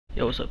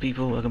Yo, what's up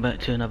people, welcome back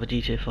to another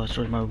GTA 5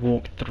 Story Mode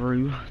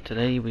walkthrough.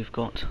 Today we've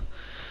got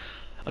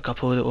a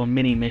couple of little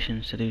mini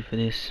missions to do for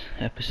this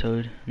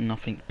episode.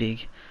 Nothing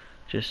big,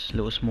 just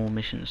little small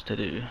missions to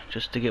do,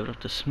 just to get rid of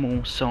the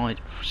small side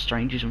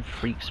strangers and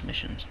freaks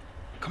missions.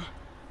 Come on.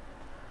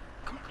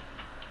 Come on.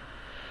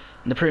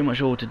 And they're pretty much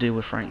all to do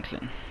with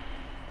Franklin.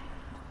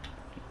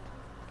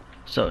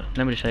 So,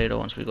 let me just show you the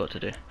ones we've got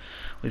to do.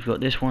 We've got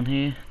this one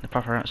here, the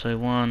paparazzo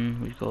one,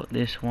 we've got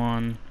this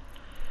one,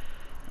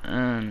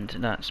 and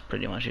that's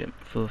pretty much it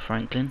for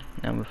Franklin.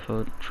 Now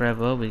for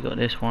Trevor, we got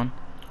this one,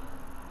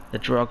 the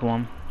drug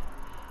one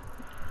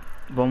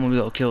where we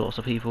got to kill lots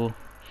of people,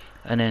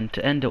 and then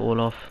to end it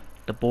all off,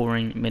 the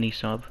boring mini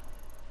sub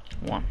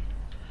one.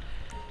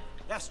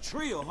 That's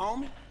trio,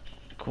 homie.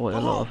 Quite a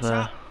lot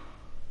of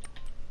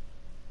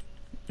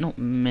not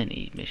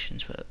many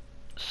missions, but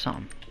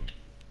some,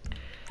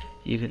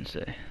 you can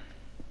say.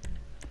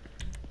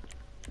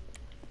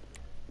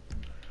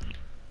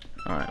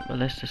 Alright, but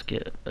let's just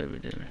get over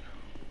there.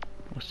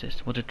 What's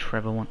this? What did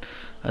Trevor want?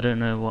 I don't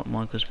know what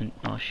Michael's been...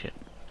 Oh shit.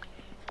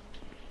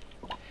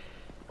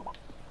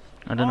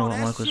 I don't know what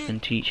Michael's been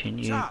teaching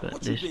you,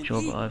 but this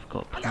job I've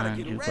got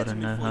planned, you've got to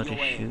know how to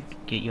shoot.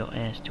 Get your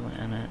ass to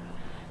an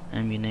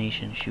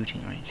ammunition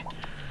shooting range.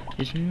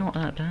 It's not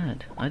that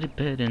bad. I did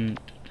better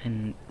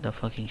in the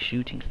fucking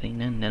shooting thing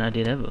then than I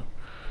did ever.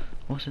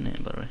 What's the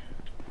name, by the way?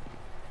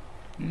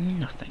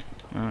 Nothing.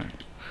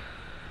 Alright.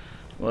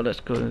 Well, let's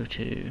go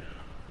to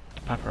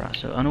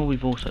paparazzo. I know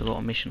we've also got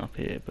a mission up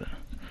here, but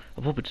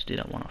I'll probably just do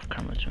that one off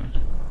camera to us.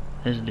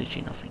 There's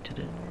literally nothing to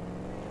do.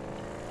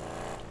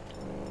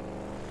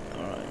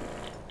 Alright.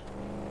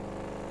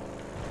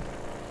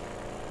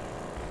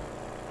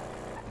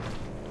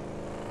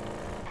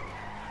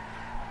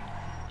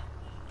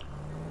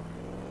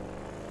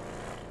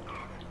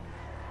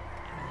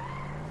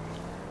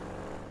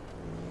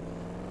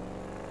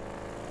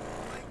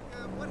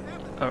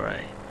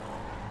 Alright.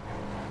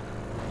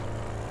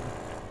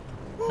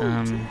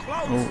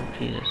 Oh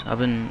Jesus, I've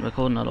been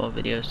recording a lot of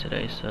videos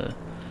today, so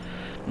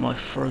my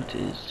throat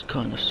is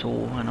kind of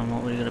sore and I'm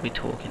not really going to be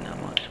talking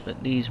that much,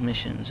 but these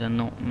missions are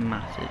not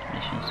massive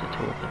missions to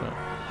talk about.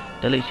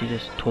 They're literally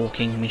just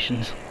talking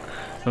missions,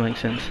 if that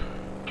makes sense.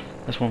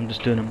 That's why I'm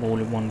just doing them all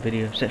in one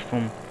video, except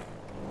from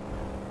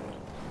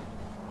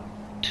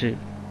 2,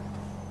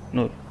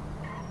 no,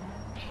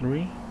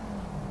 3?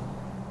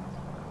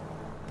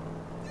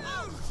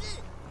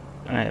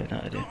 I have no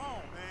idea.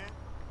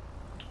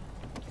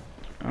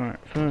 Alright,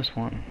 first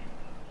one.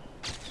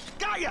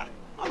 Gaia!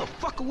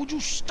 Motherfucker, would you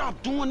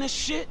stop doing this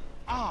shit?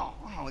 Oh,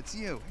 it's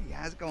you. Hey,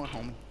 how's it going,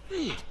 homie?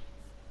 Yeah.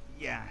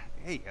 Yeah.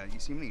 Hey, you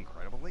seeming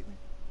incredible lately?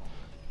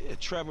 Yeah,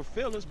 Trevor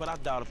Phillips, but I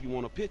doubt if you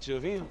want a picture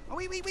of him. Oh,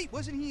 wait.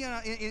 Wasn't he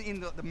in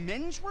the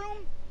men's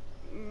room?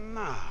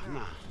 Nah.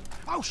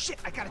 Oh, shit,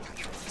 I gotta tell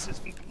you, this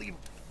is unbelievable.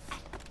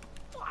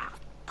 Ah,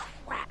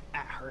 crap,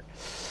 that hurt.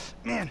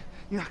 Man,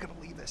 you're not gonna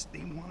believe this.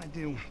 They want to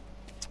do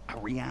a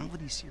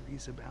reality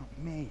series about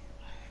me.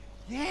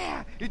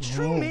 Yeah, it's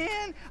true,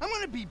 man. I'm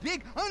gonna be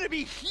big. I'm gonna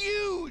be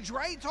huge,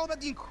 right? It's all about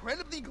the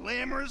incredibly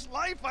glamorous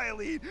life I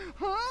lead,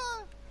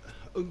 huh?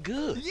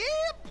 Good. Yeah,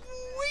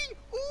 boy.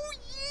 Oh,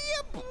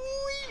 yeah,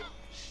 boy.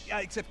 Yeah,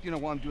 except, you know,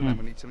 while I'm doing that, I'm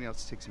gonna need somebody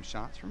else to take some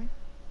shots for me.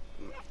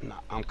 Nah,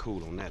 I'm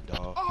cool on that,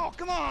 dog. Oh,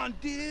 come on,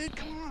 dude.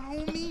 Come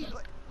on, homie.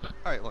 Like, all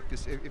right, look,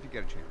 this, if you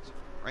get a chance,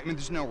 right? I mean,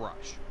 there's no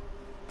rush,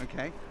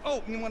 okay?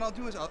 Oh, you know what I'll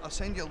do is I'll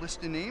send you a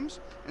list of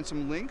names and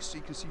some links so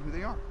you can see who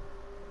they are,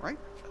 right?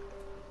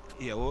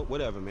 Yeah, well,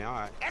 whatever, man. All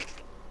right.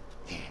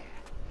 Yeah.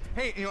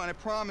 Hey, you know, and I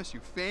promise you,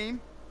 fame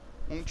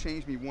won't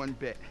change me one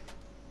bit.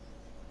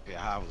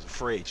 Yeah, I was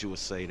afraid you would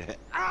say that.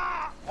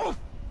 I'm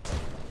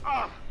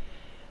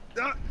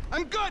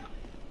good.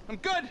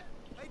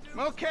 I'm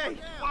okay.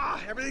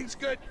 Everything's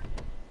good.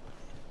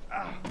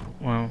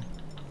 Well,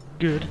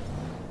 good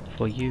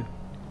for you.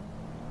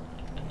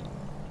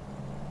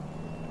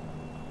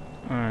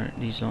 Alright,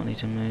 these don't need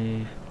to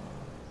move.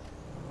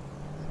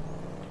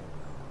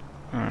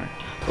 Alright.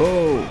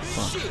 Oh,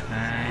 fuck.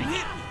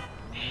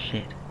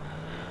 Shit.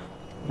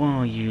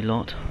 Well, you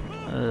lot.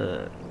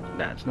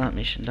 That's that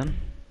mission done.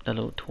 That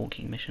little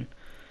talking mission.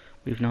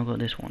 We've now got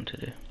this one to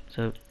do.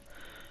 So,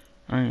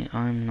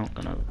 I'm not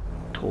gonna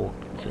talk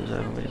because I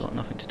haven't really got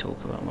nothing to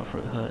talk about. My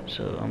throat hurts,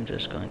 so I'm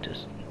just going to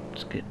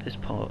skip this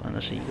part and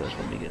I'll see you guys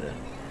when we get there.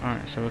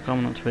 Alright, so we're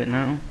coming up to it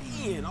now.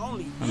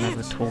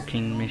 Another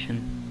talking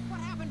mission,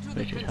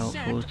 which is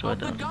helpful, so I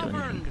don't have to do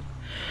anything.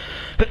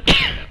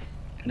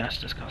 That's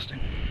disgusting.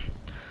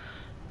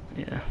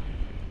 Yeah.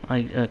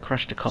 I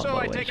crashed the car,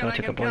 by the way, so I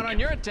took a break. Count on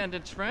your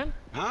attendance, friend.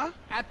 Huh?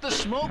 At the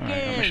smoking.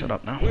 Alright, I'm gonna shut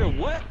up now. We're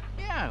what?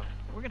 Yeah,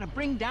 we're gonna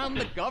bring down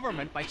the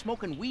government by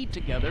smoking weed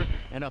together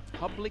in a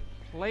public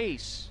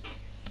place.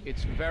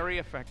 It's very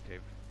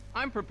effective.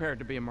 I'm prepared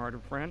to be a martyr,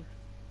 friend.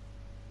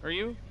 Are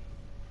you?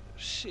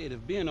 Shit,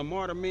 if being a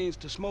martyr means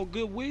to smoke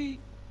good weed,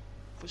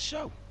 for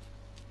sure.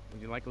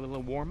 Would you like a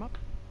little warm-up?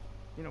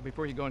 You know,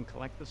 before you go and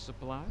collect the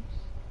supplies?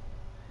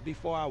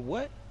 Before I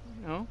what?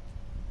 You know,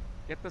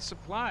 get the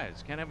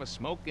supplies. Can't have a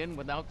smoke in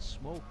without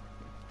smoke.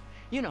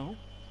 You know,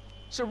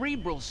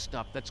 Cerebral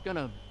stuff that's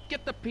gonna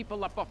get the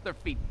people up off their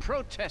feet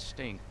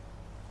protesting.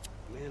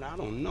 Man, I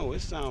don't know.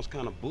 It sounds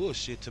kind of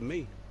bullshit to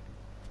me.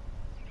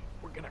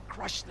 We're gonna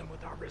crush them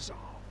with our resolve.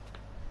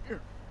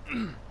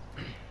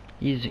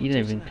 You don't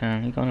even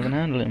can. You can't even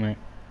handle it, mate.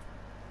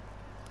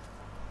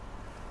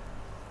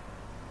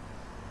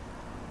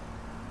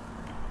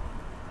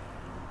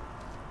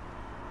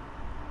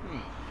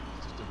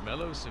 Just a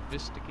mellow,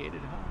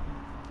 sophisticated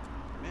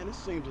high. Man, it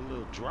seems a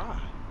little dry.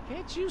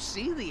 Can't you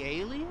see the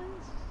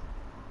aliens?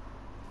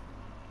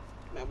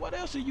 Man, what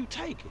else are you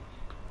taking?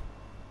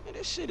 Man,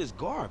 this shit is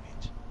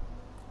garbage.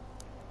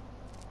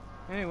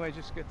 Anyway,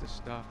 just get the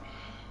stuff.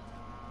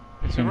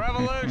 It's a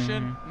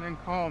revolution, and then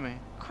call me.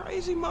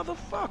 Crazy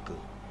motherfucker.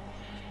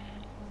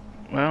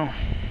 Well,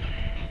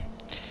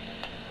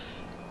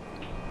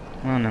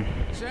 then.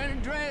 San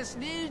Andreas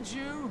needs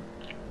you.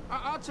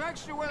 I'll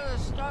text you where the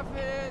stuff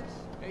is.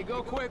 Hey,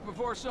 go quick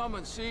before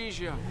someone sees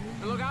you.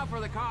 And look out for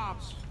the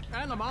cops.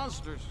 And the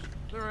monsters.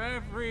 They're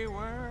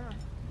everywhere.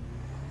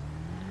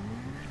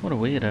 What a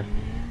weirdo.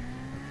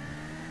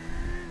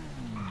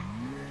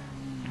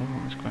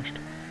 Oh, it's crashed.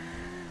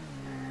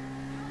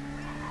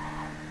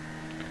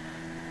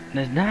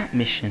 There's that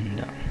mission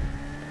done.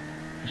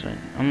 So,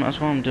 that's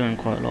why I'm doing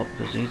quite a lot,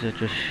 because these are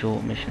just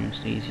short missions,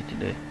 easy to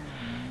do.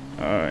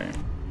 Alright.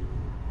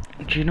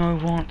 Do you know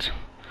what?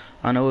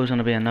 I know it was going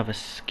to be another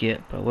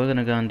skip, but we're going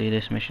to go and do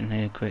this mission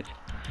here quick.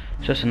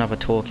 It's just another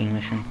talking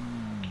mission.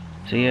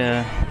 So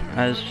yeah,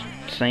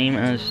 same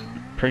as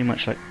pretty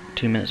much like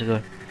 2 minutes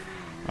ago.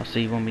 I'll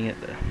see you when we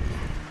get there.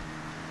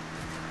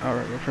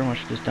 Alright, we're pretty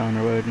much just down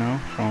the road now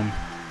from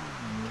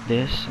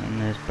this,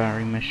 and there's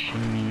Barry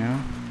machining now.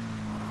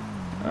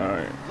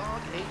 Alright.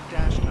 Log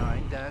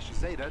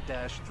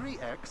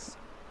 8-9-Zeta-3X.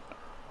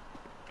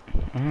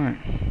 Alright,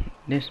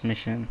 this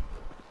mission.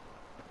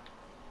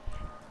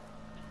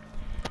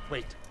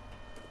 Wait.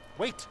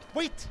 Wait!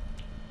 Wait!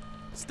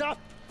 Stop!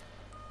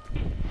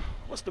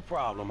 What's the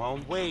problem,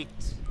 homie?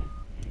 Wait!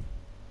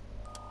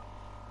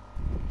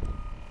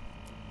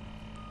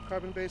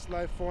 Carbon-based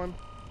life form.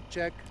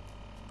 Check.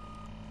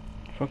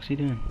 What the fuck's he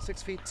doing?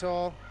 6 feet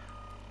tall.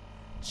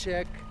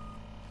 Check.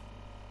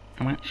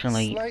 I'm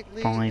actually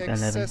Slightly 5'11".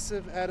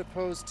 excessive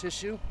adipose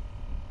tissue.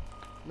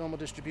 Normal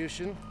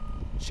distribution.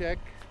 Check.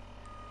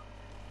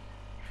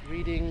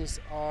 Readings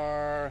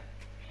are...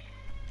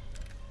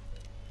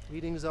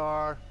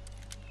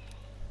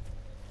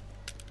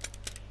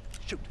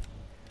 Shoot.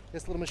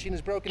 This little machine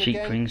is broken Cheap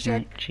again. things,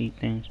 Check. mate. Cheap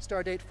things.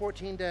 Stardate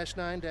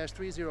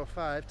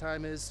 14-9-305.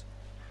 Time is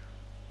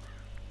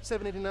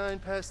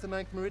 7:89 past the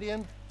 9th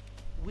meridian.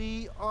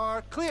 We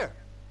are clear.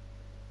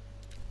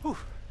 Whew.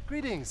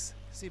 Greetings,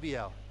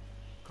 CBL.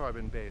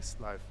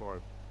 Carbon-based life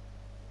form.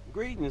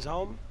 Greetings,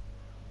 homie.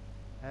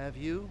 Have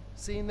you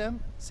seen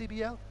them,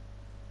 CBL?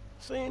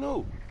 Seen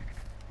who?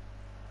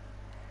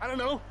 I don't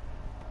know.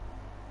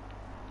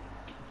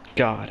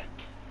 God.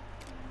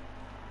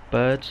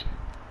 Birds.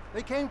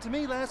 They came to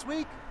me last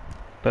week.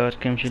 Birds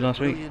came to you last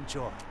week. Brilliant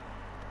joy.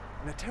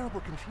 And a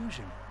terrible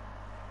confusion.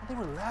 And they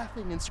were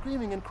laughing and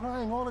screaming and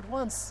crying all at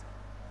once.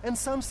 And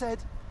some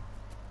said,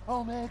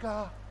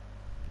 Omega,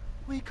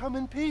 we come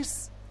in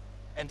peace.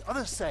 And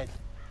others said,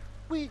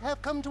 we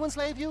have come to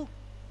enslave you.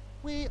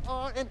 We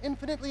are an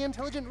infinitely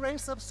intelligent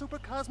race of super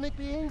cosmic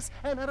beings,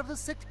 and out of the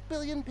 6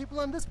 billion people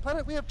on this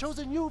planet, we have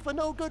chosen you for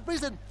no good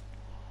reason.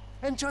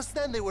 And just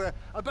then they were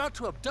about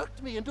to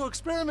abduct me and do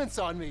experiments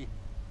on me,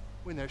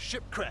 when their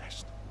ship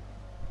crashed.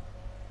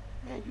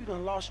 Man, you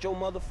done lost your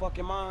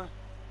motherfucking mind.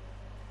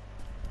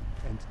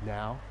 And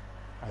now,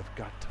 I've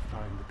got to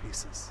find the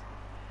pieces.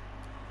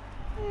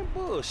 Man,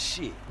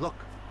 bullshit. Look,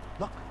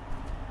 look.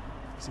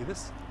 See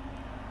this?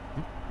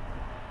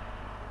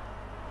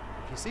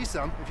 If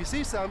you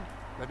see some,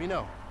 let me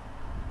know.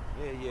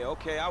 Yeah,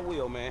 okay, I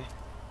will, man.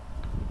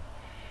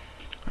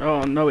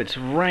 Oh no, it's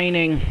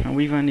raining, and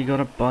we've only got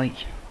a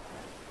bike.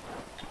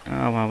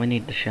 Oh well, we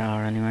need the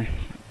shower anyway.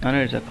 I know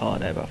there's a car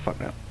there, but fuck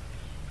that.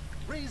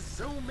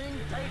 Resuming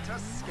data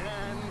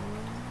scan.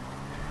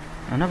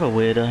 Another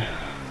weirdo.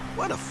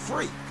 What a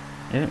freak.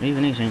 Yeah,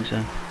 even he thinks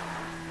so.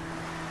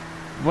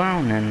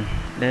 Wow, then,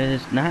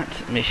 there's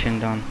that mission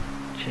done.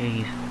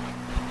 Jeez.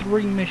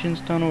 3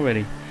 missions done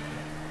already.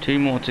 2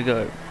 more to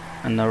go.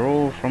 And they're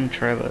all from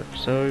Trevor.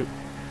 So,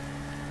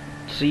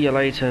 see you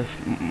later,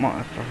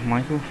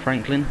 Michael,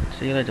 Franklin.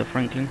 See you later,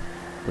 Franklin.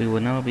 We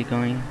will now be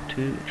going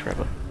to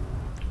Trevor.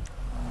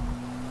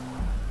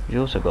 He's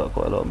also got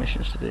quite a lot of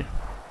missions to do.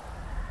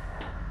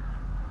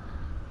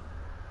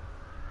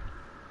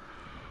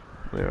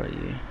 Where are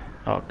you?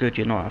 Oh, good,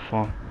 you're not that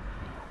far.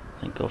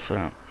 Thank God for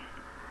that.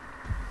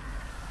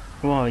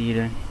 What are you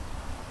doing?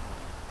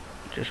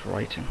 Just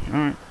writing.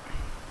 Alright.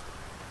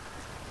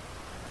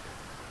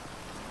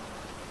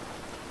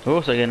 We're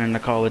also getting in the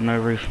car with no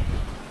roof.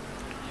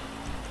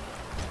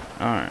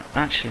 Alright.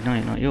 Actually, no,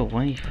 you're not. You're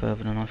way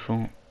further than I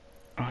thought.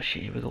 Oh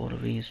shit, we got all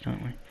of these,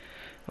 don't we?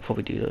 I'll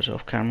probably do those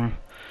off camera.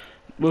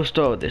 We'll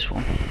start with this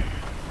one.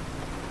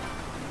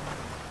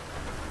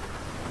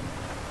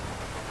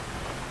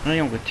 My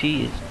Uncle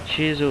T is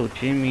Chisel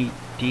Jimmy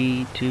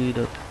D to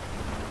the...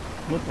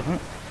 What the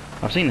fuck?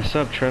 I've seen the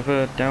sub,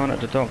 Trevor, down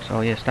at the docks.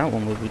 Oh yes, that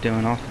one we'll be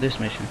doing after this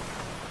mission.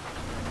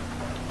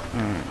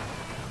 Alright.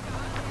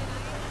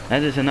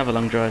 That is another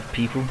long drive,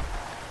 people.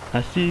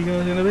 I'll see you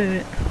guys in a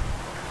bit.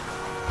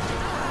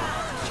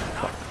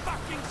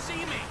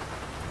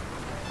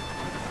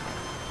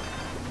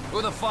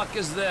 Who the fuck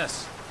is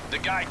this? The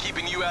guy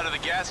keeping you out of the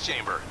gas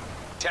chamber.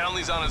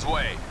 Townley's on his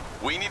way.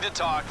 We need to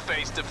talk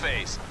face to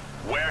face.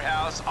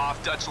 Warehouse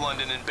off Dutch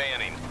London and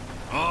Banning.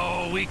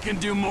 Oh, we can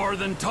do more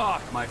than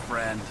talk, my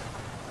friend.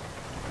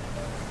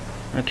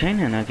 Okay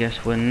then, I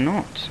guess we're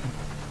not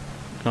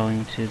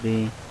going to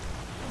be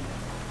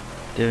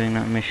doing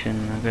that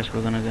mission. I guess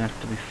we're gonna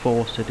have to be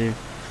forced to do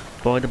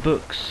by the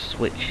books,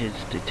 which is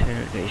the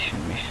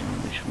interrogation mission,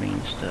 which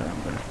means that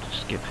I'm gonna have to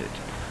skip it.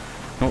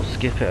 Not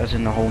skip it as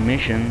in the whole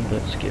mission,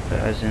 but skip it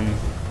as in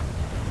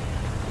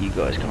you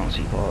guys can't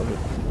see part of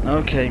it.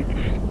 Okay.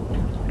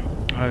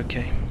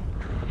 Okay.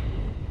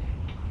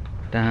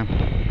 Damn.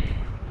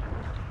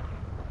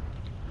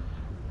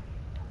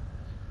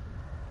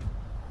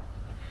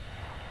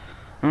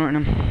 Alright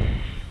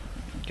then.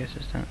 Guess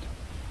it's that.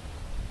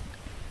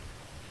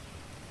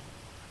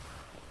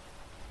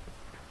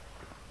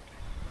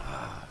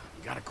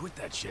 You gotta quit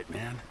that shit,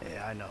 man.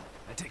 Yeah, I know.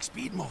 I take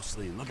speed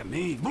mostly, and look at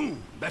me.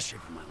 Boom! Best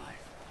shape of my life.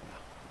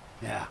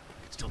 Yeah,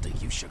 I can still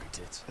take you, sugar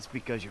tits. That's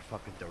because you're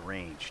fucking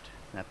deranged,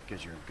 not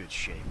because you're in good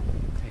shape.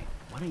 Hey,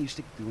 why don't you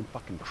stick to doing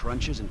fucking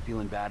crunches and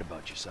feeling bad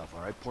about yourself,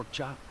 all right, pork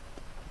chop?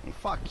 Hey,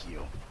 fuck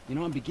you. You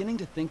know, I'm beginning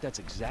to think that's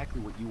exactly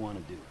what you want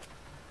to do.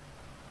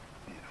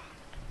 Yeah.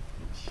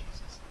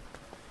 Jesus.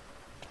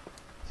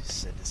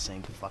 Just said the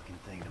same fucking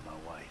thing to my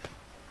wife.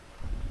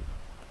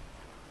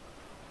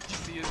 You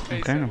see his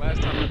face Okay. that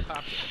last time I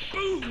popped it.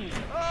 Boom!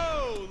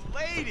 Oh,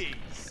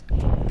 ladies!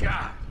 God,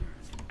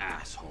 you're an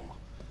asshole.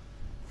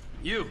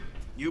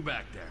 You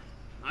back there.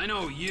 I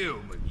know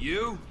you, but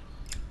you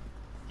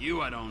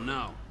I don't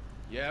know.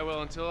 Yeah,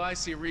 well, until I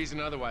see reason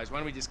otherwise, why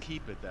don't we just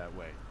keep it that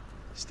way?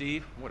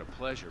 Steve, what a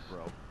pleasure,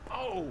 bro.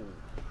 Oh!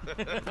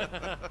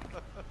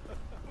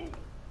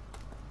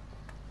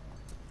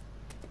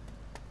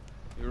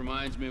 He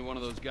reminds me of one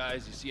of those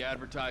guys you see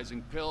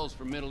advertising pills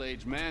for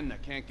middle-aged men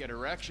that can't get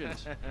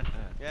erections.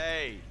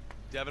 Hey,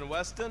 Devin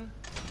Weston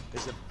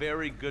is a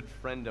very good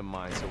friend of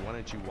mine, so why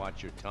don't you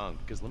watch your tongue?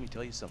 Because let me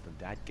tell you something,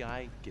 that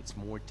guy gets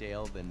more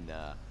tail than,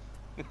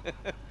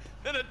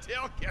 than a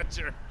tail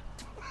catcher.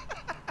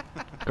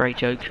 Great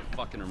joke.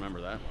 Fucking remember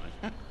that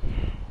line.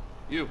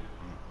 You,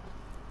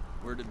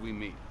 where did we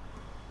meet?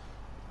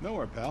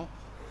 Nowhere, pal.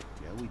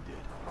 Yeah, we did.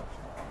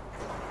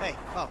 Hey,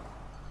 Pop,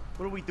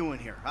 what are we doing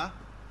here, huh?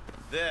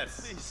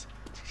 This. Please,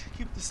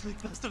 keep the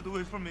slick bastard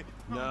away from me.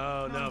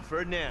 No,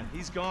 Ferdinand,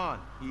 he's gone.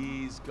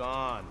 He's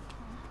gone.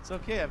 It's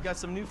okay, I've got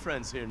some new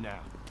friends here now.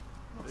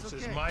 This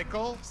is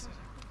Michael,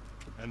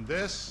 and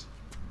this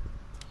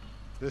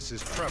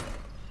is Trevor.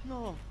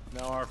 No,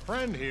 Now, our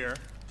friend here,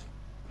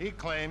 he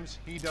claims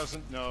he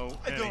doesn't know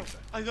anything.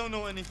 I don't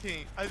know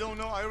anything. I don't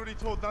know. I already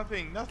told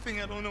nothing.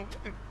 Nothing. I don't know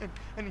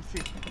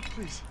anything.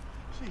 Please,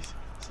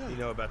 sir. You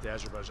know about the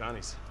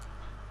Azerbaijanis.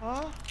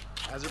 Huh?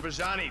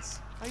 Azerbaijanis.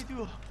 I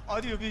do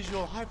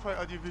audiovisual, hi-fi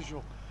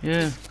audiovisual.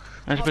 Yeah,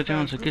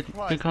 Azerbaijan's a good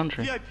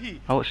country. VIP.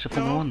 I watched the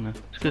Formula 1 there.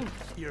 It's good.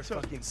 You're a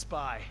fucking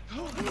spy.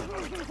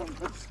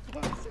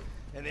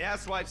 And the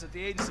asswipes at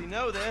the agency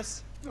know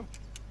this.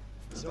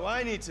 So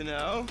I need to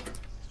know,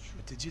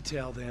 what did you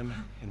tell them,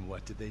 and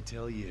what did they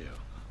tell you?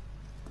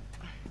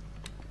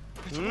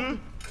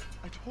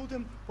 I told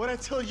them what I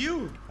tell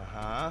you.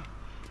 Uh-huh.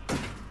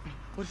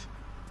 What?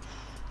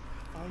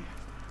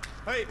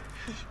 Hey.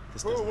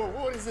 Whoa,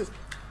 what is this?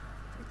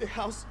 The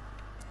house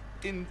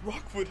in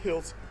Rockwood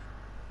Hills.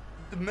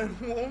 The man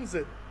who owns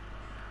it.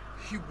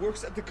 He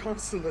works at the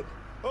consulate.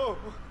 Oh,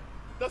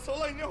 that's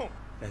all I know.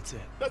 That's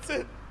it. That's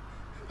it.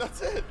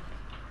 That's it.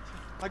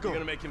 I go. You're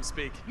gonna make him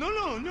speak. No.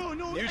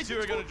 You two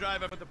are gonna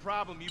drive up with the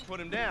problem, you put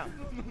him down.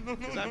 No.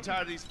 Because I'm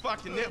tired of these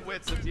fucking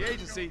nitwits at the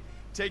agency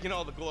taking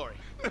all the glory.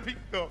 Let me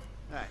go.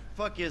 Hey,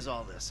 fuck is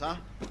all this, huh?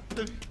 I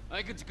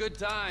think it's a good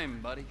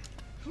time, buddy.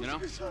 You know,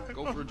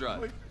 go for a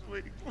drive.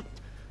 Wait.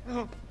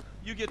 No.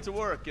 You get to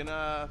work, and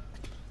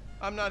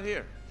I'm not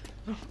here.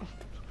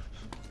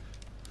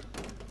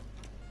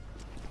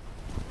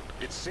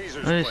 It's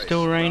Caesar's Oh, it's place,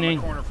 still around the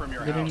raining. corner from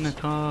your Get in the house.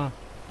 car.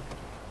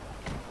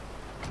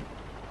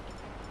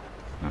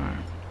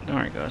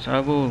 Alright guys, I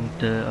will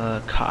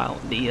cut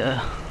out the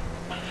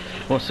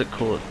what's it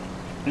called?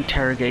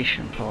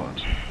 Interrogation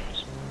part.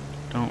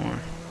 Don't worry.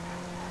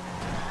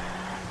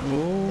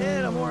 Oh,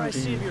 Yeah, the more I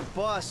see of your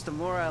boss, the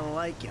more I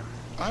like him.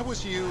 I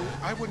was you,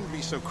 I wouldn't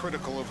be so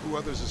critical of who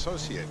others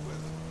associate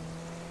with.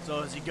 So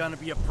is he gonna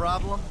be a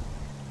problem?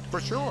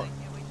 For sure.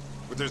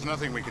 But there's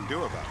nothing we can do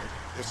about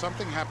it. If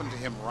something happened to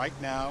him right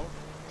now,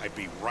 I'd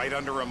be right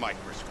under a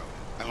microscope.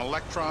 An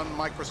electron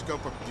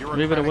microscope of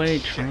Move it away,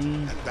 bureaucratic shit,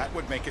 train. and that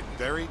would make it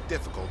very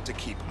difficult to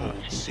keep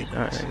old Jesus.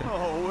 secrets. Alright,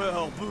 Oh,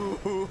 well,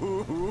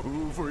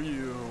 boo for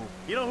you.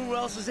 You know who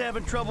else is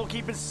having trouble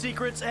keeping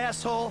secrets,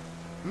 asshole?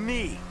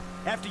 Me.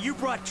 After you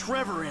brought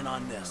Trevor in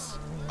on this.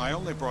 I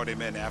only brought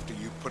him in after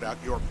you put out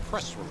your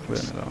press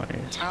release.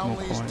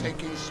 Townley's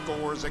taking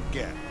scores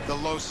again. The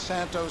Los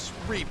Santos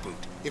reboot.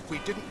 If we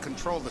didn't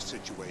control the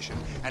situation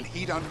and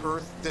he'd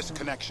unearthed this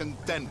connection,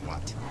 then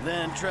what?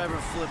 Then Trevor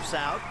flips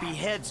out,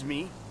 beheads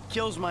me,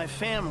 kills my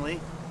family,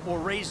 or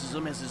raises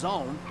them as his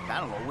own. I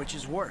don't know which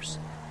is worse.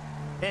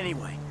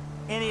 Anyway,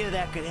 any of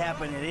that could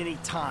happen at any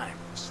time.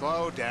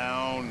 Slow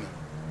down.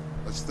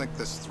 Let's think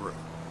this through.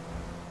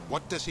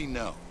 What does he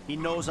know? He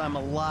knows I'm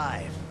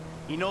alive.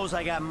 He knows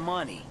I got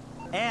money.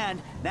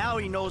 And now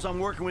he knows I'm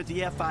working with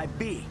the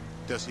FIB.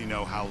 Does he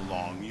know how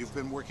long you've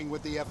been working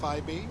with the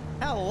FIB?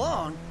 How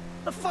long?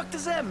 The fuck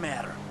does that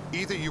matter?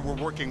 Either you were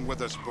working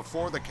with us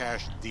before the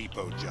Cash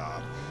Depot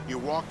job, you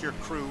walked your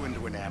crew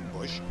into an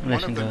ambush,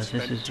 one of them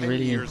spent 10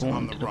 years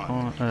on the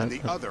run, and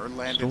the other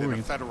landed in a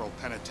federal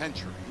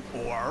penitentiary,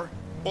 or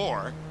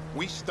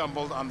we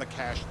stumbled on the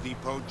Cash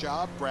Depot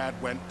job, Brad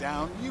went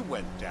down, you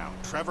went down,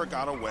 Trevor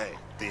got away.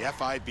 The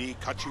FIB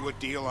cut you a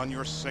deal on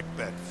your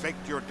sickbed,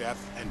 faked your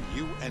death, and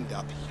you end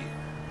up here.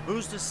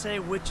 Who's to say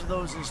which of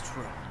those is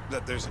true?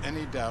 That there's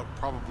any doubt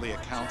probably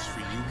accounts for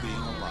you being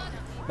alive.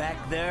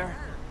 Back there,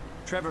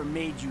 Trevor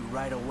made you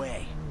right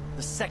away.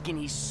 The second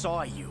he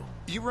saw you.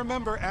 You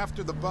remember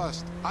after the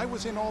bust, I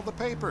was in all the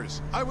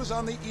papers. I was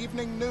on the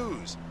evening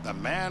news. The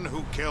man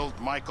who killed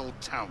Michael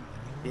Townley.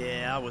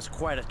 Yeah, I was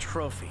quite a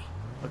trophy.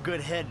 A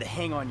good head to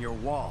hang on your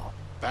wall.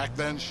 Back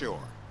then, sure.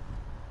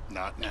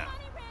 Not now.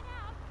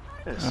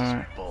 This is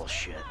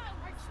bullshit.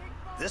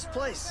 This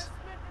place?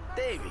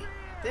 Davey,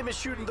 they've been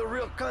shooting the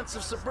real cunts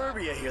of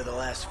suburbia here the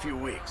last few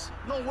weeks.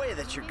 No way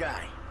that's your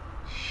guy.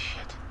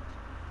 Shit.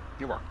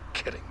 You are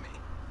kidding me.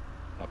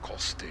 I'll call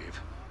Steve.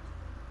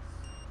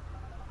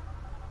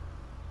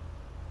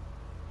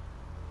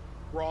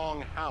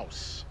 Wrong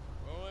house.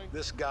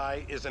 This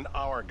guy isn't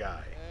our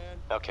guy.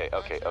 Okay.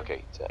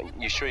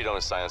 You sure you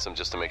don't silence him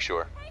just to make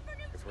sure?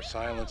 If we're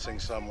silencing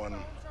someone,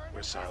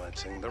 we're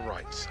silencing the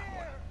right someone.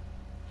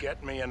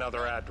 Get me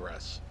another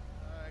address.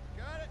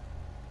 Got it.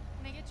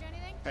 Can I get you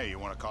anything? Hey, you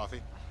want a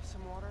coffee?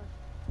 Some water.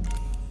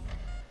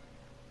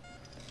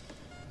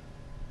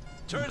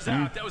 Turns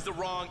out that was the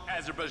wrong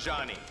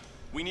Azerbaijani.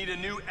 We need a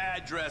new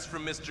address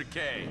from Mr.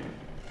 K.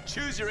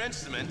 Choose your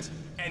instrument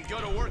and go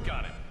to work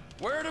on it.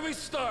 Where do we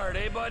start,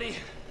 eh, buddy?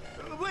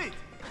 Wait!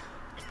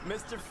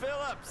 Mr.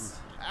 Phillips,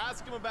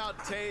 ask him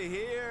about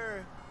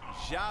Tahir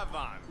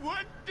Javan.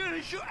 What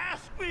did you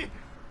ask me?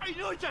 I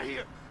know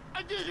Tahir.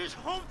 I did his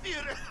home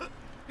theater.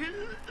 He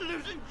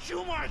lives in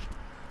Chumash.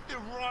 They're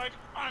right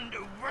on the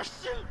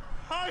Western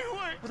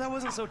Highway. Well, that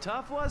wasn't so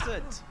tough, was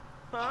it?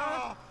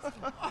 Huh?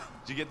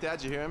 Did you get that?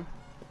 Did you hear him?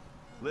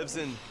 Lives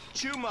in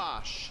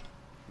Chumash,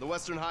 the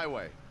Western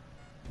Highway.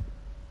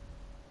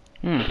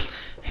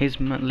 His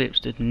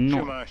lips did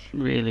not Chumash.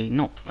 really,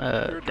 not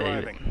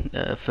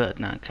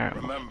Ferdinand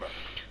Caramel. Remember,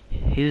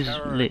 His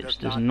terror lips does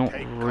does not not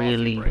take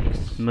really coffee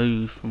breaks.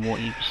 move from what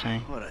he was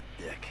saying. What a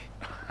dick.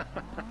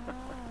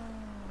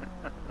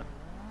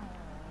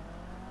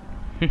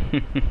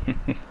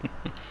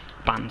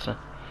 Banter.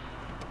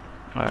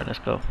 Alright, let's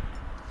go.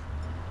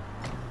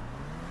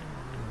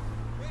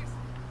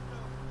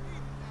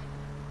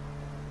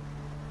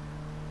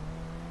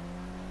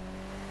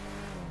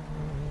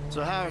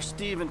 So how are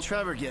Steve and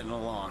Trevor getting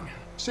along?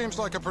 Seems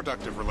like a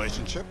productive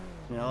relationship.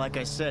 You know, like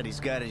I said, he's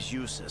got his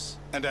uses.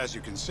 And as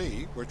you can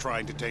see, we're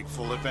trying to take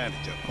full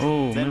advantage of it.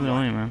 Oh, Then moving what?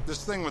 on, man.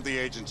 This thing with the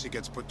agency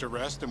gets put to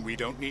rest and we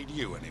don't need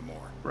you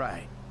anymore.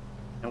 Right.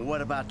 And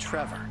what about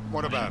Trevor?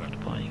 What about it?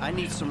 I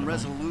need some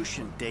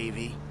resolution,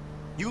 Davey.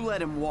 You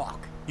let him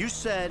walk. You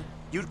said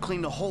you'd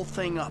clean the whole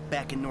thing up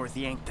back in North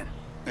Yankton.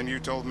 And you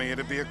told me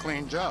it'd be a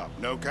clean job,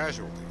 no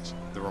casualties.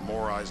 There were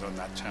more eyes on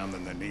that town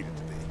than there needed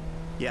to be.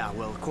 Yeah,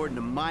 well, according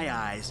to my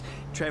eyes,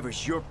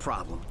 Trevor's your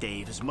problem,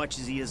 Dave, as much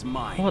as he is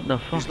mine. What the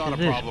fuck He's not is a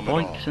this? problem at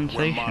Bike all. We're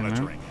sensation,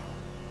 monitoring man. him.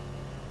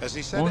 Has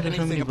he said Why does anything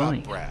somebody about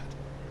bite? Brad?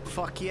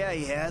 Fuck yeah,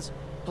 he has.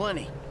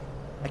 Plenty.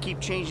 I keep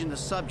changing the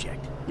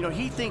subject. You know,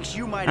 he thinks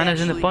you might And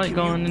there's actually a bike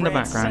commute going in the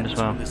Brad's background as sentence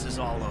when well. this is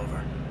all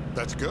over.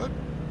 That's good.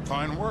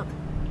 Fine work.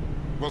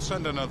 We'll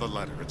send another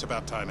letter. It's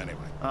about time anyway.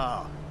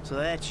 Oh, so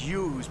that's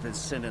you who's been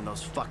sending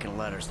those fucking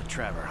letters to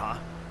Trevor, huh?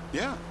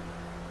 Yeah.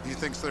 He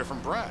thinks they're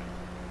from Brad,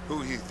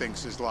 who he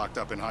thinks is locked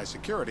up in high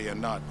security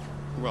and not,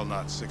 well,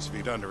 not 6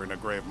 feet under in a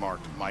grave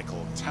marked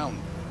Michael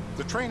Townley.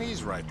 The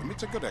trainees write them.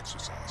 It's a good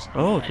exercise.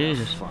 Oh,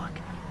 Jesus. Fuck.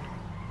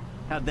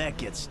 How'd that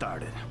get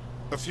started?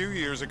 A few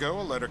years ago,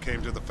 a letter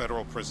came to the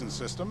federal prison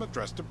system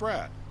addressed to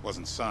Brad.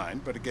 Wasn't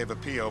signed, but it gave a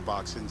P.O.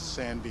 box in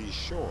Sandy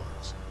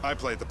Shores. I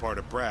played the part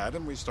of Brad,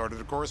 and we started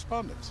a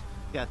correspondence.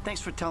 Yeah,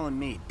 thanks for telling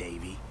me,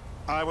 Davey.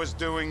 I was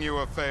doing you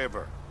a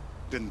favor.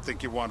 Didn't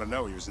think you want to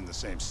know he was in the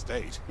same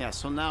state. Yeah,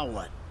 so now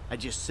what? I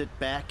just sit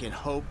back and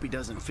hope he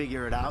doesn't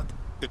figure it out?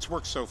 It's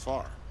worked so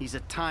far. He's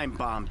a time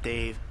bomb,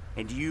 Dave,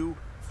 and you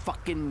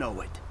fucking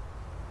know it.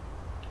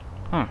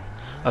 Huh.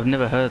 I've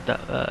never heard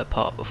that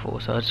part before,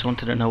 so I just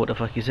wanted to know what the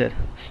fuck he said.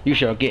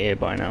 Usually I'll get here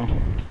by now,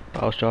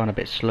 but I was trying a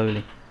bit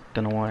slowly.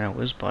 Don't know why I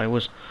was, but I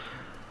was.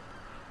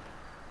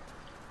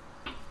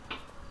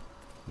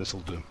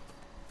 This'll do.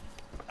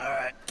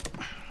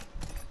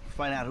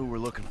 find out who we're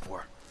looking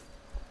for.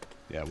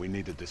 Yeah, we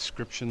need a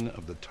description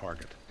of the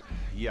target.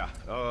 Yeah,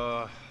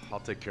 I'll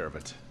take care of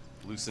it.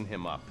 Loosen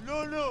him up.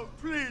 No,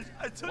 please.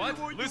 I tell What?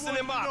 you what Loosen you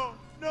him want up.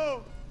 to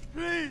know. No,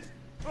 please.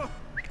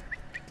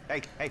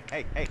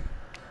 Hey.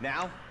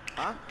 Now?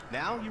 Huh?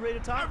 Now? You ready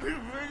to talk? I've been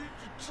ready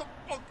to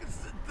talk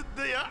since the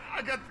day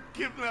I got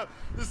kidnapped.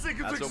 The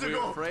second That's what we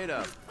were afraid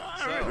of.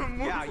 So,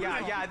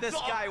 yeah, this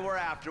guy we're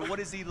after, what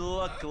does he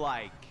look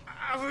like?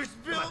 Average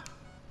build,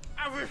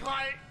 average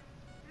height,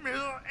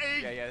 middle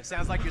age. Yeah, it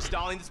sounds like you're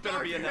stalling. This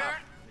better be dark enough.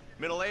 hair.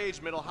 Middle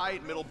age, middle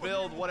height, middle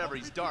build, whatever.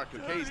 He's dark,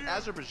 okay? He's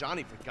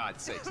Azerbaijani, for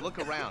God's sakes. Look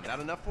around. That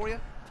enough for you?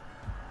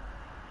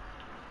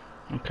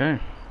 Okay.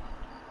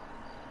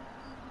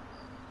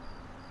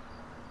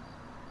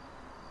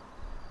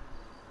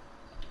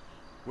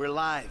 We're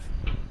live.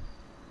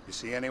 You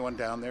see anyone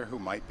down there who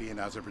might be an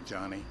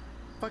Azerbaijani?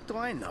 Fuck do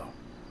I know?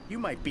 You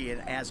might be an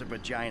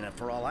Azerbaijani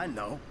for all I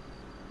know.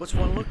 What's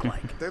one look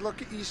like? They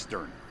look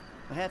Eastern.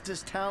 Half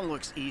this town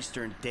looks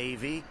Eastern,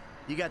 Davy.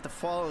 You got the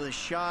fall of the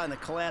Shah and the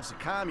collapse of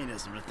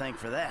communism to thank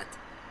for that.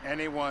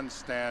 Anyone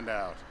stand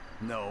out?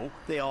 No,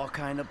 they all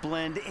kind of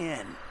blend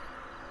in.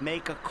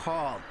 Make a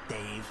call,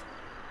 Dave.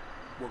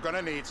 We're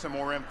gonna need some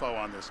more info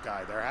on this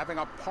guy. They're having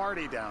a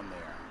party down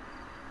there.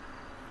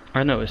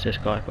 I know it's this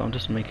guy, but I'm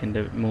just making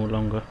it more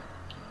longer.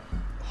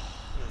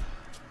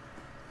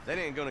 That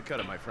ain't gonna cut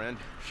it, my friend.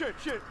 Shit.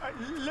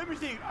 Let me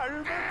think. I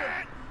remember.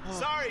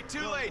 Sorry,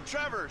 too late.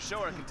 Trevor, show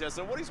our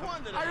contestant what he's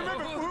wanted to do. I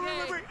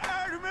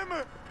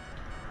remember.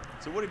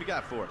 So what have you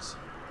got for us?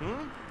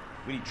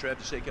 We need Trev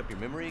to shake up your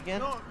memory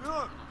again? No,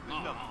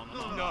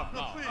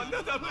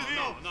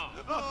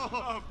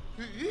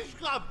 please. He's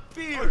got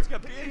beer. Oh, he's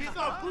got beer? He's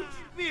got Gucci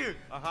beer.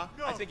 Uh-huh.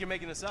 No. I think you're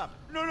making this up.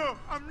 No,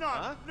 I'm not.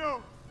 Huh?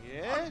 No.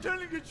 Yeah? I'm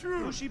telling the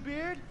truth. Bushy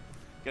beard?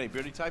 Got any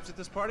beardy types at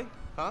this party?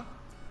 Huh?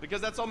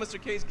 Because that's all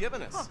Mr. K's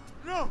given us.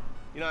 No.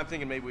 You know, I'm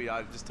thinking maybe we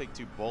ought to just take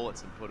 2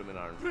 bullets and put them in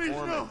our Please,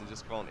 informant no. and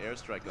just call an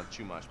airstrike on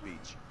Chumash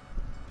Beach.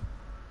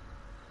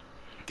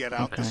 Get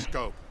out the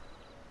scope.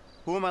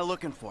 Who am I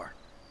looking for?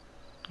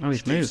 Oh,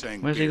 he's moved.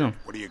 Where's he gone?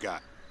 What do you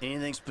got?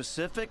 Anything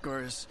specific,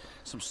 or is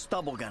some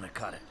stubble gonna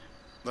cut it?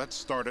 Let's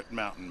start at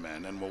Mountain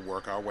Men, and we'll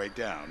work our way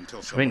down until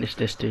I think it's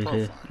this dude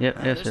here. Yep,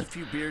 that's it.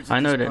 I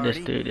know that this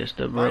dude is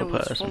the real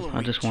person.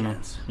 I just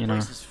want to, you know,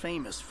 Place is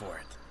famous for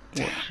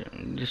it. watch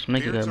it. Just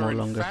make it Beards go more are in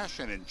longer.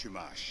 fashion in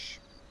Chumash.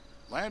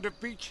 Land of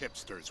beach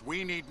hipsters.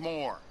 We need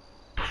more.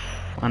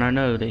 And I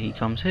know that he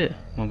comes here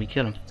when we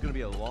kill him. It's gonna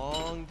be a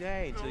long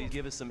day until you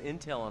give us some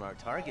intel on our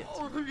target.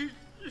 Oh,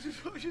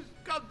 he's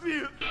got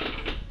beer.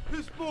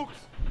 He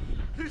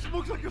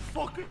smokes like a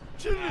fucking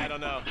chimney. I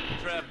don't know.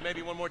 Trev,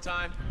 maybe one more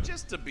time?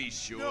 Just to be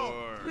sure. No,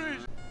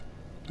 please.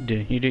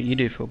 You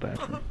do feel bad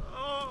for him.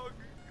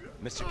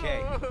 Mr.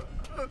 K.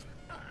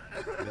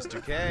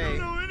 Mr. K. I don't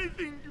know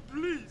anything,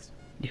 please.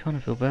 You kind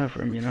of feel bad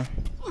for him, you know.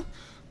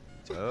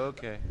 It's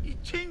okay. He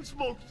chain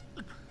smokes.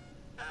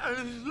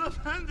 And he's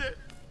left-handed.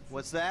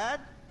 What's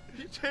that?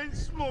 He chain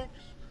smokes.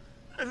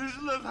 And he's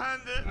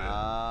left-handed.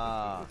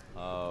 Ah,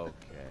 okay.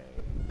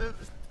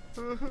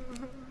 You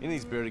know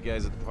these bearded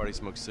guys at the party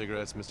smoke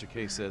cigarettes? Mr.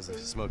 K says he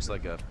smokes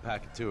like a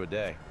pack of 2 a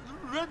day.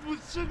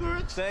 Redwood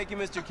cigarettes? Thank you,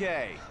 Mr.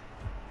 K.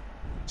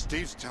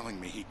 Steve's telling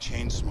me he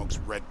chain smokes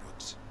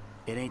redwoods.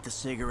 It ain't the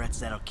cigarettes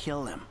that'll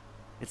kill him.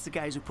 It's the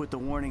guys who put the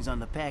warnings on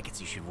the packets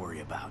you should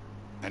worry about.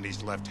 And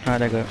he's left-handed.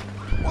 How'd that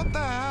go? What the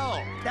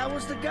hell? That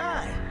was the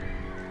guy.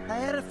 I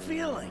had a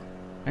feeling.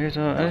 I guess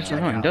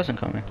he doesn't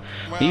come in.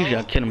 Usually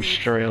I kill him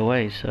straight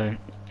away, so...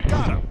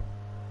 Got him.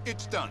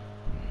 It's done.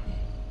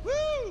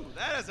 Woo!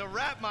 That is a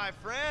wrap, my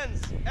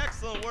friends.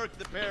 Excellent work,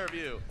 the pair of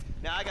you.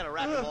 Now I got a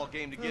racquetball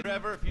game to get.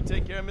 Trevor, if you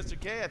take care of Mr.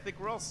 K, I think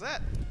we're all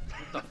set.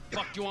 What the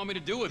fuck do you want me to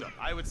do with him?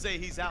 I would say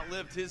he's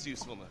outlived his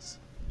usefulness.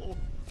 Oh,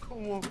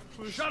 come on,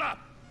 please. Shut up!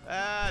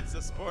 That's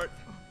a sport.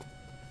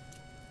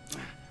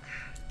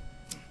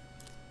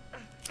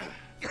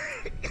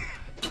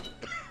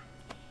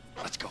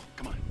 Let's go.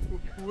 Come on.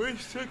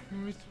 Where's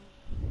taking me to?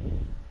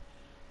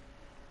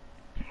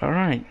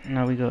 Alright,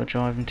 now we gotta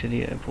drive him to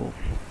the airport.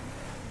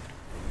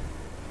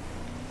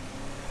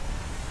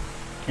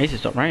 It needs to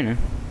stop raining.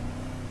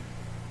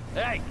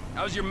 Hey,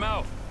 how's your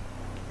mouth?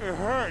 It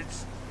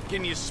hurts.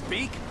 Can you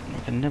speak? I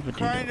can never do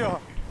that. Kinda.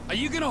 Are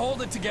you gonna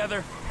hold it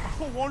together?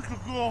 I want to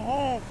go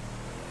home.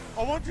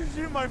 I want to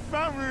see my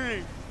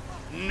family.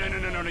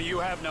 No, you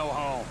have no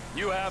home.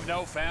 You have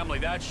no family.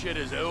 That shit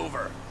is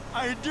over.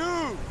 I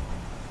do.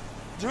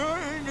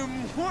 They're in the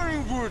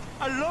Morningwood.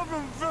 I love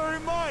them very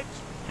much.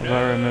 If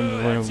I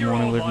remember where That's your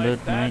Morningwood whole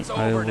lived, life. That's mate,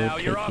 I over would now.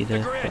 take You're you off the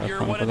there. grid. But I You're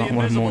can't one of the forget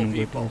where invisible Morningwood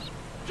people. was.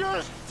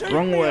 Just take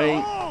Wrong me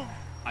way. home.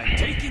 I'm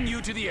taking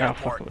you to the Oh,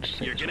 airport. fuck,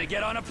 what's You're this? gonna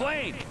get on a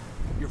plane.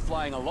 You're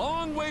flying a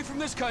long way from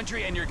this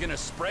country and you're gonna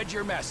spread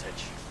your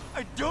message.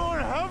 I don't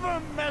have a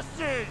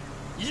message.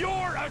 You're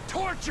a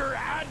torture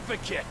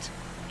advocate.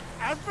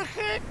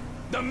 Advocate?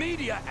 The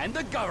media and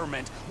the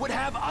government would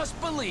have us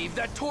believe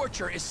that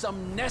torture is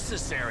some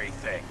necessary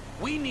thing.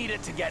 We need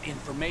it to get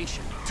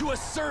information, to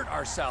assert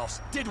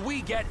ourselves. Did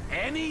we get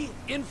any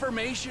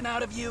information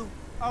out of you?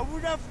 I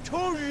would have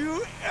told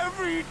you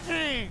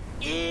everything.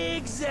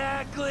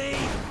 Exactly.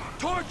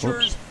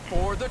 Torture's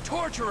for the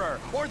torturer,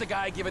 or the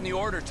guy giving the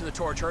order to the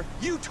torturer.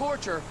 You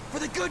torture for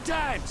the good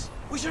times.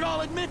 We should all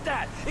admit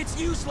that. It's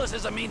useless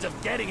as a means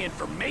of getting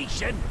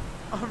information.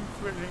 I'm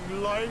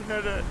feeling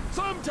lightheaded.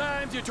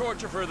 Sometimes you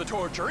torture for the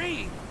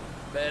torturee,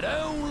 but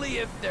only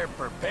if they're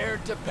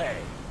prepared to pay.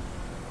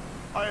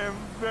 I am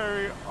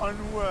very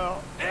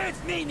unwell.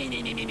 It's me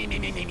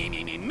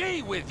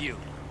with you.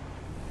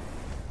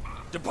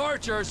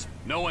 Departures.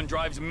 No one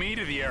drives me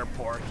to the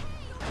airport.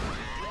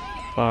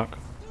 Fuck.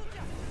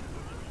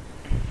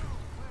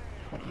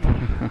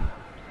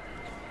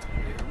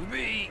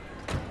 Me.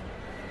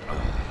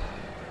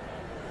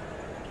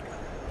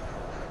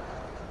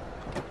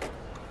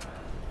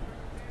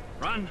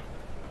 Run.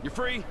 You're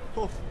free.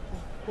 Oh,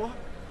 what?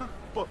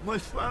 But my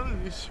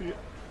family's here.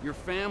 Your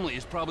family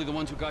is probably the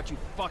ones who got you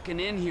fucking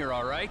in here,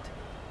 all right?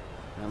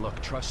 Now look,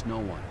 trust no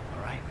one,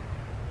 all right?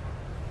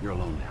 You're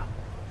alone now.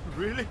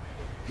 Really?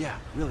 Yeah,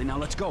 really. Now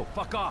let's go.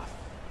 Fuck off.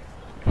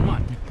 Come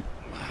on.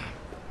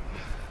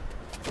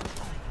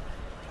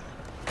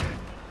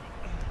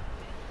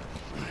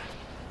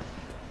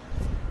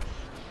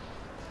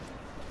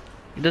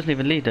 He doesn't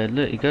even leave there.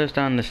 Look, he goes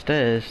down the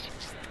stairs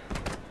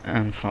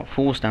and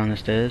falls down the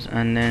stairs,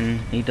 and then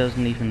he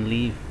doesn't even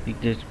leave. He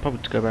just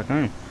probably to go back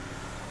home.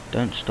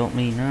 Don't stop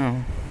me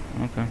now.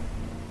 Okay.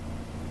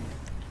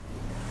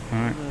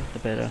 Alright, the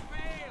better.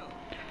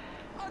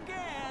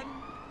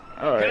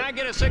 Alright. Can I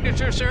get a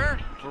signature, sir?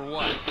 For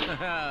what?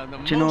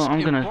 Do you know what?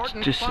 I'm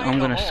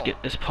gonna skip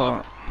this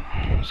part.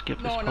 Skip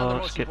this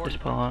part. Skip this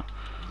part.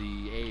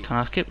 Can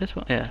I skip this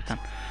part? Yeah, I can.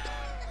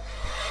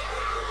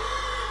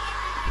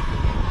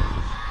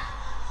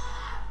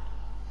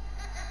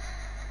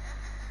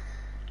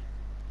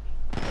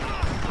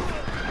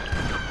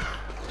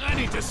 I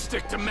need to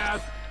stick to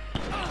math.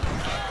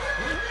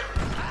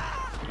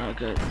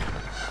 Okay.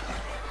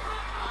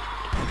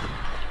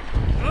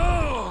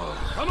 Oh,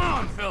 come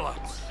on,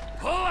 Phillips.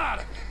 Pull out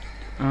of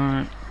it.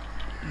 Alright.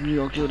 We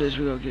gotta kill this,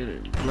 we gotta get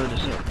it. Blow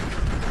this up.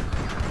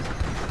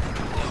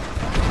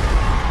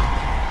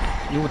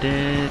 You're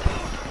dead.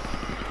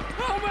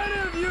 How many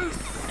of you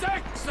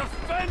sex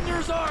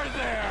offenders are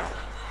there?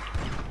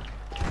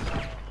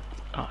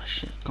 Oh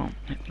shit, come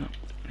on.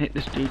 Hit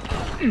this dude.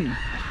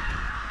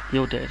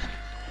 You're dead.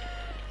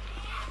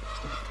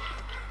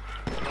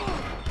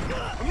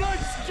 I'm not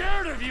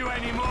scared of you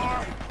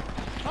anymore.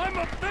 I'm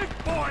a big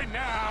boy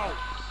now.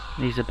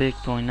 He's a big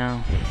boy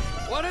now.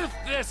 What if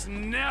this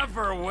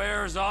never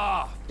wears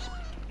off?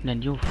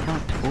 Then you're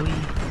fucked, boy.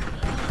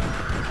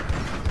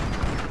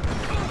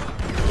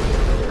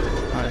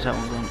 Oh, is that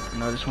one gone?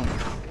 No, this one.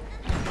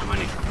 How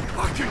many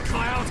fucking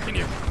clowns can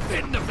you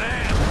fit in the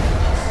van?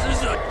 This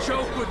is a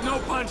joke with no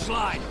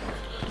punchline.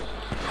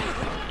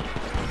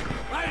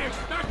 I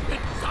expected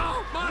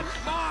so much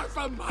more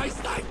from my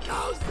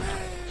psychosis.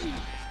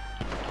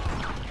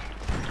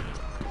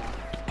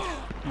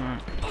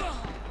 Alright.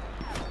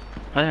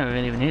 I think I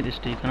can even hit this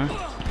dude, can I?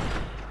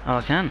 Oh,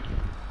 I can.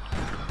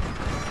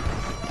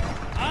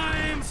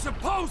 I'm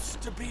supposed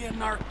to be a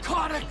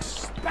narcotics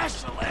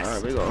specialist.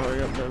 Alright, we gotta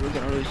hurry up there. We're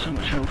gonna lose so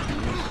much health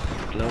from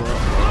this. Blow up.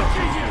 Look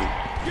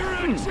at you! You're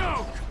a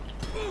joke!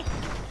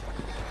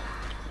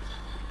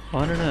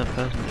 Why did a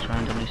person just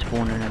randomly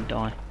spawn in and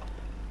die?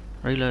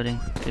 Reloading.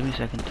 Give me a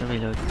second to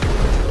reload.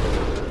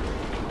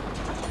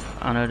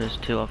 I know there's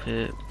two up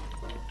here.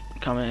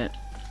 Come here.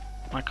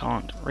 I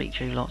can't reach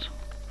you lots.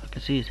 I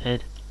can see his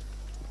head.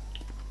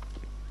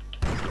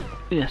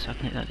 Yes, I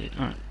can hit that dude.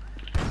 Alright.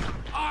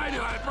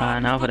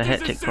 Now for the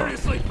hectic part.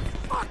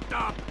 Fucked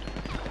up.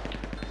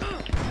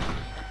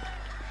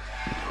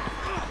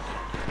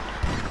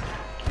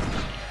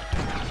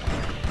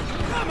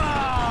 Come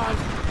on!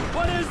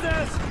 What is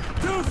this?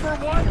 2 for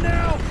 1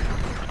 now?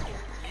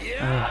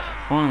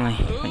 Finally.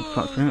 Thank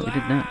fuck for that, we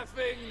did that.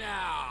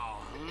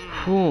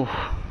 Whew.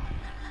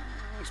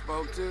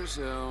 Spoke too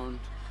soon.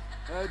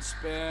 Head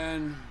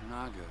spin.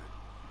 Not good.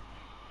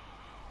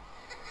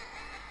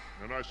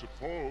 And I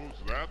suppose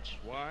that's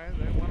Why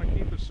they want to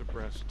keep us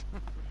suppressed.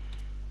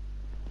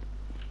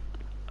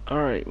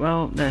 Alright,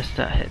 well, that's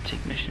that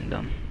hectic mission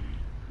done.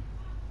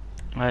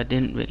 I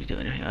didn't really do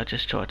anything, I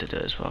just tried to do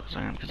it as fast as I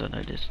can because I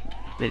know this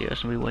video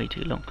is going to be way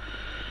too long.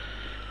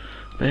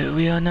 But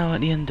we are now at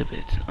the end of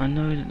it. I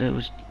know that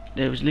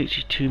there was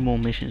literally 2 more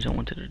missions I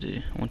wanted to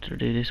do. I wanted to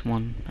do this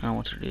one, and I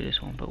wanted to do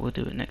this one, but we'll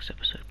do it next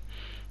episode.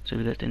 So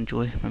if you guys did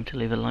enjoy, remember to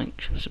leave a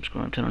like,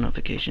 subscribe, turn on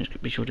notifications,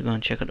 be sure to go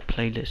and check out the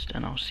playlist,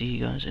 and I'll see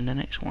you guys in the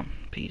next one.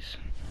 Peace.